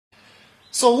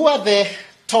So who are the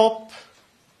top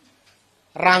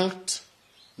ranked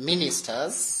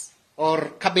ministers or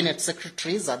cabinet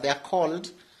secretaries, as they are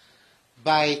called,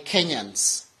 by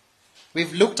Kenyans?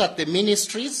 We've looked at the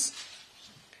ministries,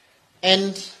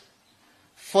 and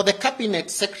for the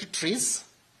cabinet secretaries,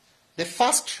 the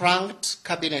first ranked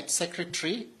cabinet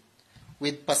secretary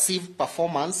with perceived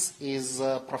performance is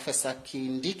Professor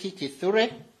Kindiki Kithure,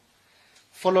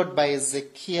 followed by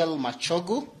Ezekiel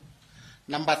Machogu.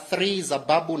 Number 3 is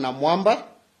Ababu Namwamba.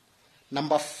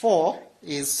 Number 4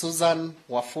 is Susan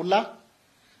Wafula.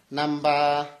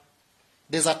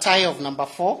 There's a tie of number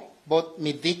 4, both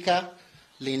Mithika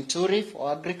Linturi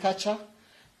for agriculture,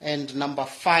 and number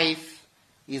 5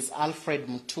 is Alfred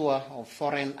Mutua of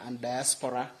Foreign and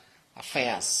Diaspora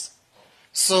Affairs.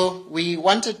 So we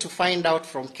wanted to find out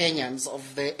from Kenyans,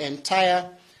 of the entire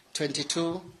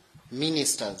 22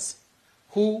 ministers,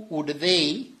 who would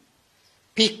they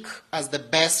pick as the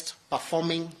best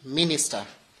performing minister?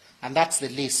 And that's the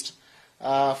list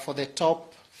for the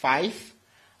top 5.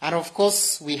 And of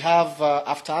course, we have,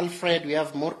 after Alfred, we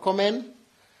have Murkomen,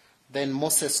 then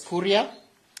Moses Kuria.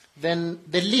 Then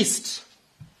the list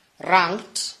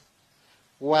ranked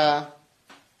were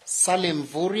Salim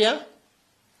Vuria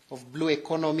of Blue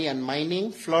Economy and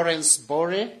Mining, Florence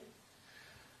Bore,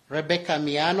 Rebecca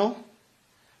Miano,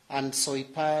 and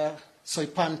Soipan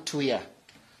Tuya.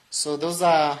 So those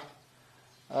are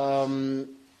the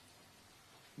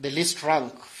list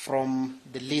rank from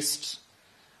the list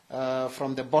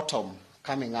from the bottom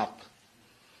coming up.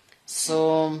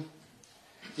 So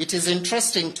it is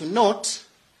interesting to note,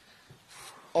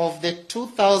 of the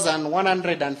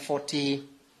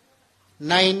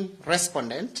 2,149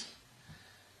 respondents,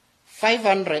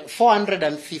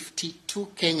 452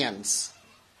 Kenyans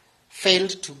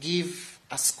failed to give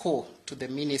a score to the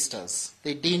ministers.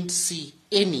 They didn't see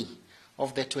any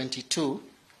of the 22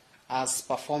 as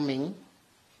performing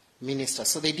ministers,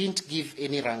 so they didn't give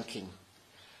any ranking.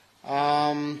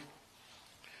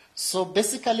 So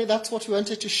basically that's what we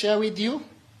wanted to share with you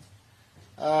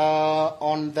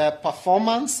on the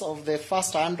performance of the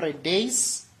first 100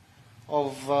 days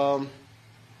of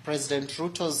President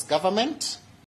Ruto's government.